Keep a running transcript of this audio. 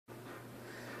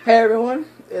Hey everyone,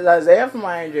 it's Isaiah from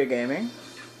INJ Gaming,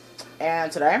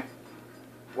 and today,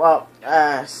 well,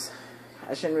 I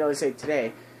shouldn't really say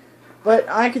today, but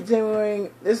I'm continuing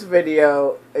this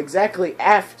video exactly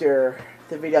after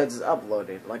the video just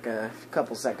uploaded, like a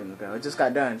couple seconds ago. It just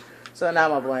got done, so now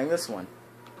I'm uploading this one.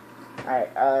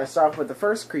 Alright, start off with the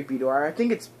first creepy door. I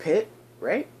think it's Pit,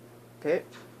 right? Pit?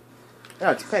 No,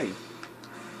 it's Petty.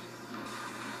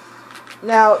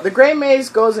 Now, the Gray Maze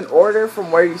goes in order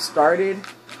from where you started.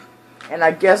 And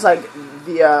I guess like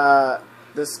the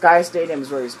Sky Stadium is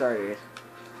where he started.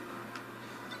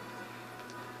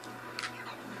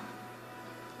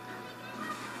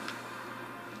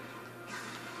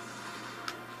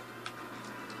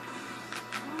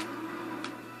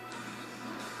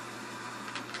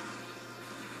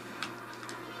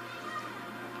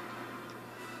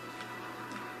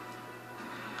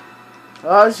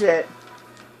 Oh shit.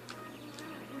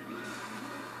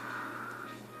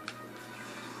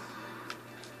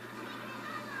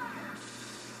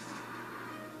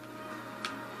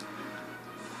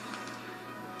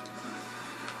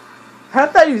 How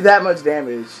did that do that much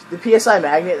damage? The PSI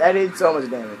magnet, that did so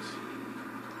much damage.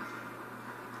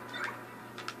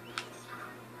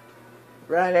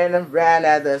 Run and run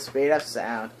at the speed of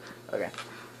sound. Okay.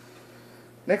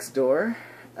 Next door.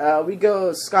 We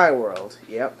go Skyworld.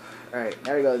 Yep. Alright,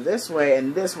 now we go this way,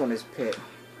 and this one is Pit.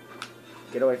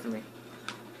 Get away from me.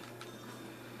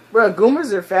 Bro,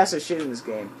 Goombas are fast as shit in this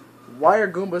game. Why are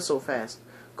Goombas so fast?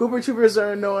 Koopa Troopers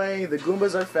are annoying, the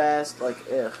Goombas are fast, like,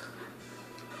 ugh.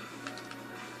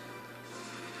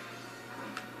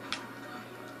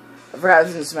 I forgot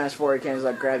this is in Smash 4, you can't just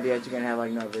like grab the edge, you're gonna have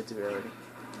like no invincibility.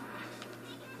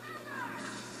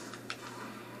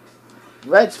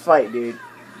 Let's fight, dude.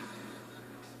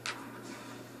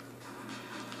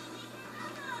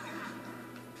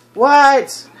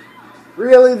 What?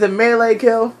 Really? The melee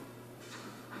kill?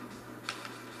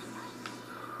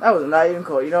 That was not even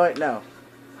cool. You know what? No.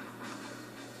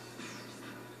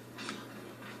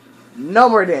 No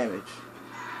more damage.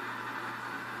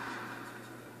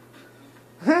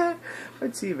 A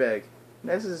teabag.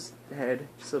 That's his head.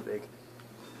 So big.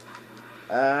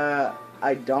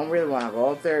 I don't really want to go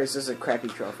up there. It's just a crappy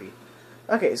trophy.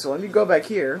 Okay, so let me go back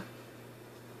here.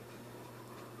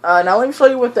 Now let me show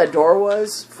you what that door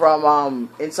was from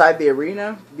inside the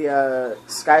arena, the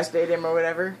Sky Stadium or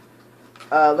whatever.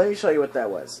 Let me show you what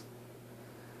that was.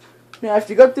 Now,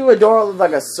 if you go through a door with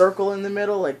like a circle in the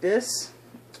middle, like this,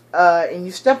 and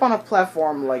you step on a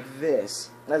platform like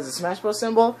this, that's a Smash Bros.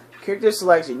 Symbol. Character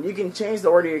selection. You can change the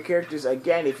order of your characters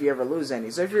again if you ever lose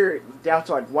any. So if you're down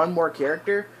to like one more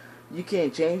character, you can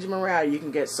change them around. You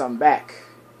can get some back.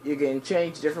 You can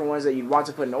change different ones that you want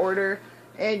to put in order,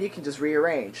 and you can just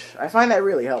rearrange. I find that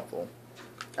really helpful.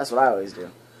 That's what I always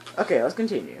do. Okay, let's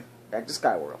continue. Back to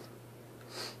Skyworld.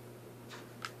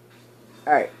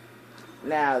 Alright.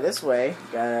 Now, this way.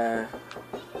 Got a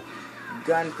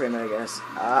gun print, I guess.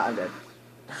 I'm dead.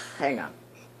 Hang on.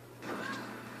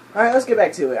 Alright, let's get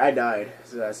back to it. I died,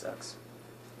 so that sucks.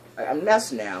 I'm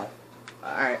Ness now.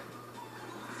 Alright.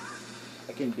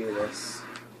 I can do this.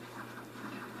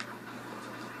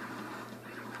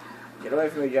 Get away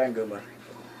from me, giant Goomba.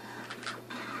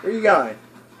 Where are you going?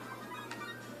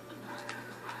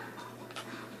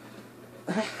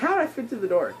 How did I fit through the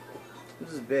door?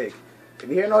 This is big. If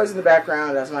you hear noise in the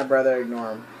background, that's my brother.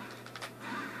 Ignore him.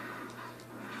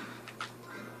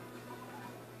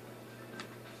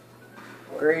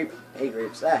 Grape. Hey,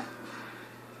 grapes. Ah.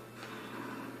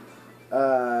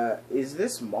 Is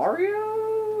this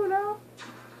Mario? No?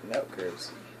 No,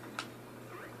 grapes.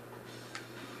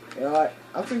 You know what?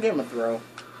 I'm gonna give him a throw.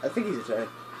 I think he's a try.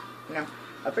 No.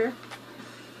 Up here?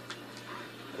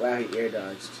 Wow, he air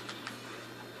dodged.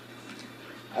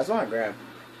 I just want to grab.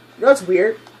 You know what's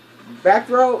weird? Back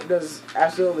throw does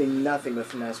absolutely nothing with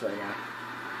finesse right now.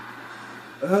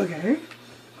 Okay.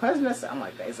 Why does finesse sound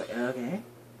like that? It's like, okay.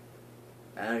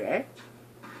 Okay.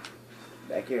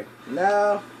 Back here.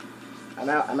 No. I'm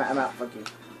out. Fuck you.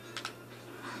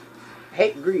 I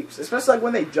hate creeps. Especially like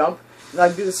when they jump and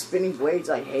like do the spinning blades.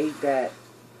 I hate that.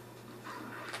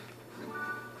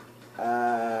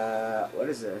 What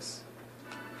is this?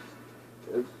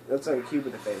 It looks like a cube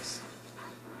with a face.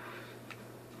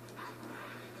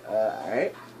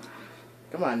 Alright.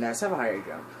 Come on, Ness, have a higher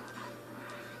jump.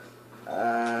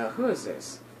 Who is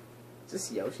this? Is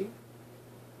this Yoshi?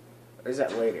 Or is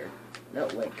that later? No,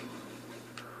 Link.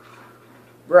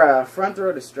 Bruh, front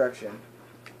throw destruction.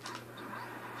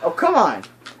 Oh, come on!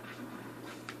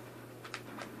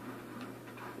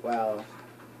 Wow.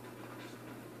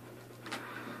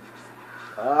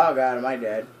 Oh god, am I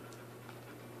dead?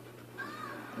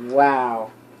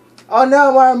 Wow. Oh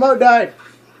no, my remote died!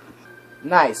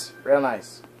 Nice. Real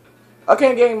nice. Okay,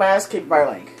 I'm getting my ass kicked by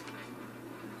Link.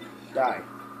 Die.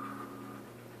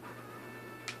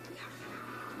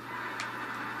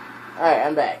 Alright,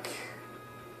 I'm back.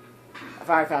 I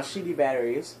finally found shitty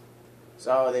batteries.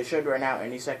 So they should run out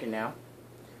any second now.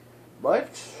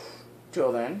 But,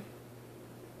 till then,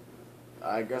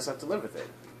 I guess I have to live with it.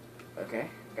 Okay,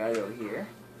 gotta go here.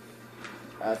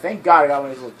 Thank God I got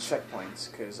one of these little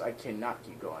checkpoints, because I cannot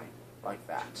keep going like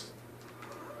that.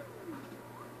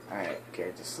 Alright,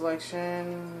 character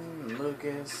selection,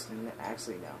 Lucas,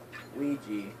 actually no,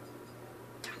 Luigi,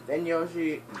 then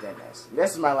Yoshi, then Ness.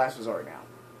 This is my last resort now.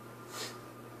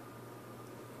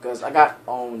 Because I got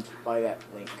owned by that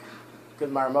Link.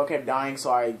 Because my remote kept dying,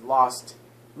 so I lost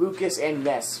Lucas and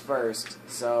Ness first.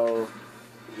 So,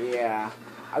 yeah.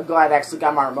 I'm glad I actually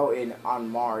got my remote in on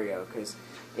Mario, because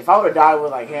if I would have died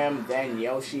with like him, then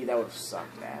Yoshi, that would have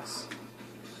sucked ass.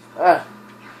 Ugh.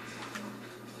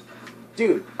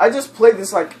 Dude, I just played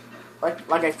this like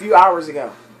a few hours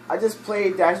ago. I just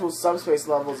played the actual Subspace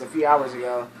levels a few hours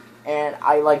ago, and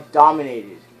I like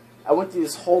dominated. I went through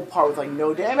this whole part with like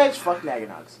no damage. Fuck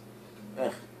Naganogs.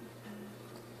 Ugh.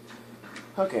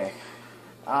 Okay.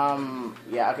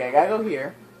 Yeah. Okay. I gotta go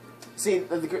here. See,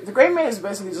 the Great Man is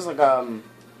basically just like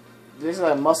this is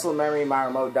a muscle memory. My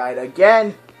remote died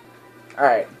again. All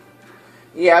right.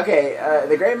 Yeah. Okay.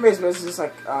 The Great Maze is basically just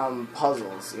like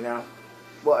puzzles. You know.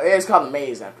 Well, it's called the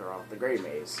maze after all. The Great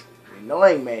Maze. The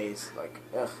annoying maze. Like,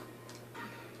 ugh.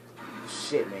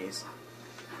 Shit maze.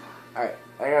 Alright,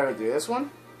 I gotta do this one.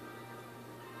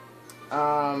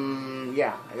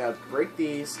 Yeah. I gotta break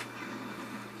these.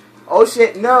 Oh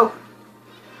shit, no!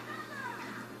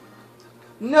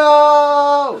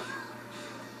 No!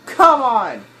 Come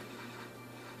on!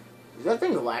 Is that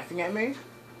thing laughing at me?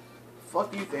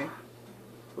 Fuck you think?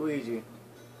 Luigi.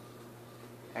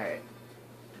 Alright.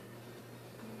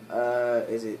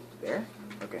 Is it there?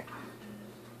 Okay.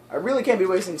 I really can't be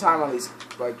wasting time on these,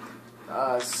 like,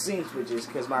 scene switches,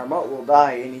 because my remote will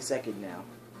die any second now.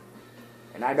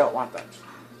 And I don't want that.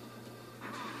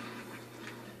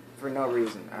 For no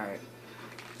reason. Alright.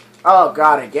 Oh,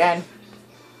 God, again?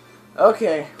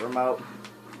 Okay, remote.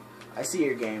 I see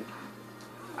your game.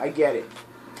 I get it.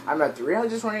 I'm at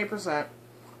 328%.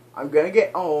 I'm gonna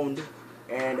get owned.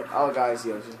 And, oh, guys,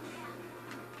 Yoshi.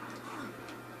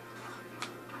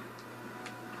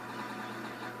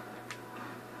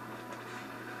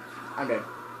 I'm dead.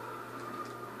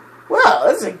 Well,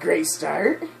 that's a great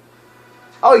start.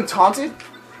 Oh, he taunted?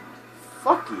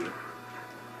 Fuck you.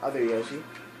 Other Yoshi.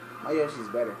 My Yoshi's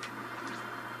better.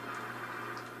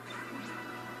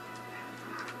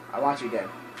 I want you dead.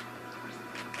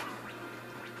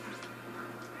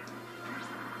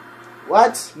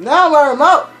 What? No, my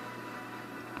remote!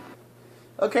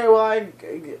 Okay, well,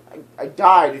 I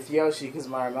died with Yoshi because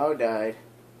my remote died.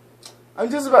 I'm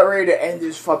just about ready to end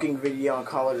this fucking video and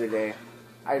call it a day.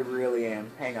 I really am.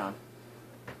 Hang on.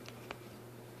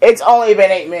 It's only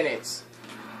been 8 minutes.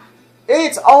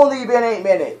 It's only been 8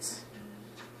 minutes.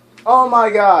 Oh my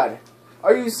god.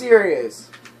 Are you serious?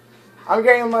 I'm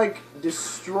getting, like,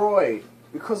 destroyed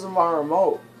because of my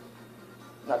remote.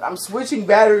 Like, I'm switching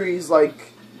batteries,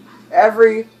 like,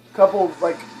 every couple,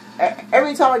 like,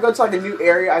 every time I go to, like, a new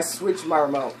area, I switch my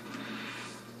remote.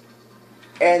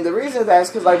 And the reason that is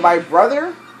because, like, my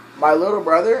brother, my little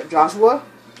brother, Joshua,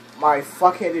 my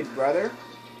fuck-headed brother,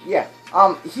 yeah,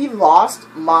 he lost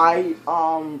my,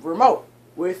 remote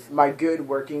with my good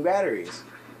working batteries.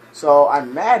 So,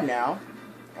 I'm mad now,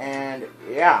 and,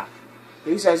 yeah,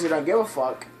 he says he don't give a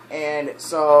fuck, and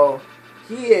so,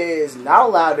 he is not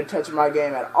allowed to touch my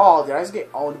game at all. Did I just get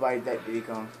owned by that Diddy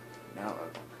Kong? No.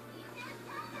 Okay.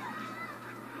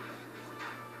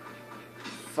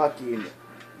 Fuck you,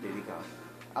 Diddy Kong.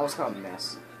 I was called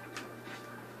Ness.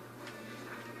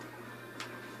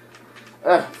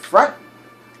 Front.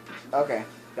 Okay,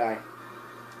 die.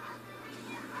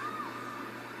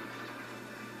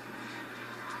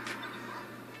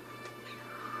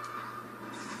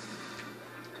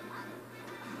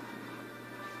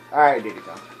 Alright, Diddy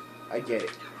Kong. I get it.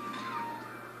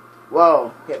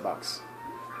 Whoa, hitbox.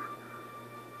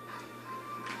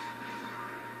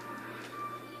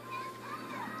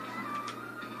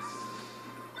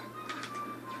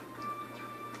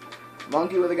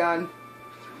 Monkey with a gun.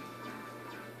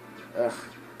 Ugh.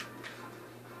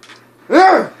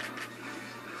 Ugh!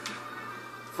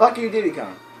 Fuck you, Diddy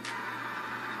Kong.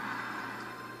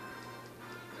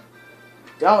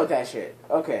 Done with that shit.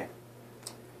 Okay.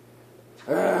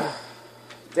 Ugh.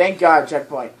 Thank God,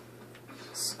 checkpoint.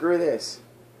 Screw this.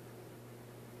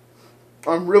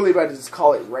 I'm really about to just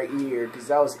call it right here, because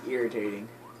that was irritating.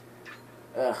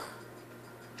 Ugh.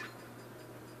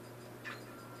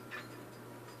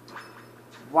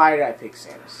 Why did I pick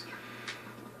Samus?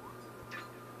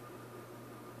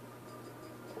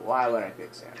 Why would I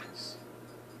pick Samus?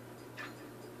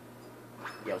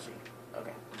 Yoshi.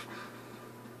 Okay.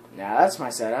 Now that's my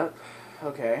setup.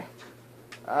 Okay.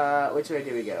 Which way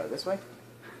do we go? This way?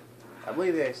 I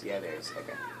believe there's... Yeah, there's...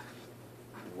 Okay.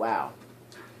 Wow.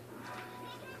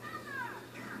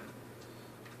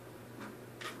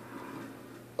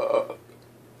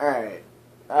 Alright.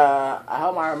 I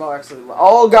hope my remote actually...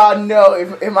 Oh god, no!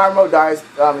 If my remote dies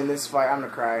in this fight, I'm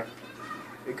gonna cry.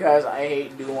 Because I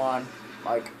hate Duan.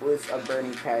 Like, with a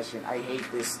burning passion. I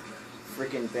hate this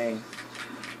freaking thing.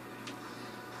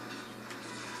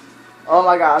 Oh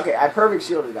my god, okay, I perfect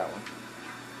shielded that one.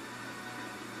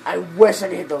 I wish I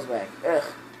could hit those back. Ugh.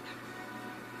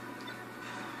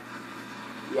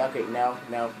 Yeah, okay, no.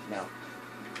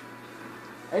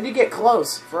 I need to get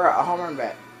close for a home run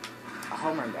bat. A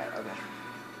home run bat, okay.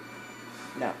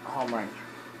 No, a home run.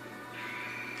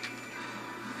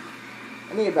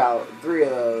 I need about 3 of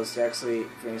those to actually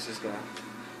finish this guy.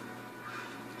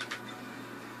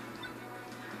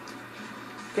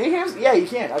 Can you hit him? Yeah, you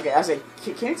can. Okay, I said,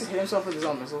 can he just hit himself with his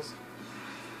own missiles?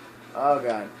 Oh,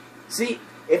 God. See,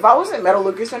 if I wasn't Metal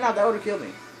Lucas right now, that would have killed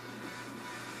me.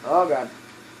 Oh, God.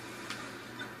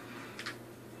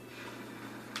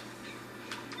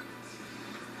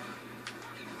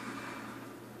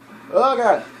 Oh,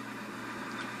 God.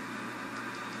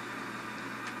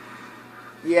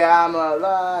 Yeah, I'm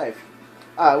alive.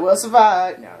 I will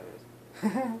survive.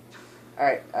 No.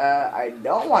 Alright, I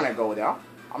don't want to go there.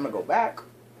 I'm going to go back.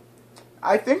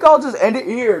 I think I'll just end it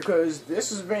here, because this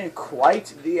has been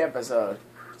quite the episode.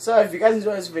 So, if you guys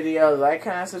enjoyed this video, like,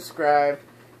 comment, subscribe.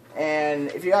 And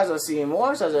if you guys want to see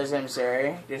more such as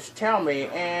Emissary, just tell me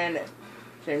and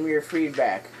send me your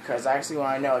feedback. Because I actually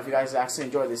want to know if you guys actually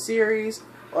enjoyed the series,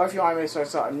 or if you want me to start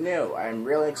something new. I'm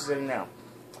really interested to know.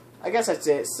 I guess that's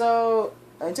it. So,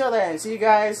 until then, see you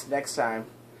guys next time.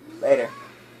 Later.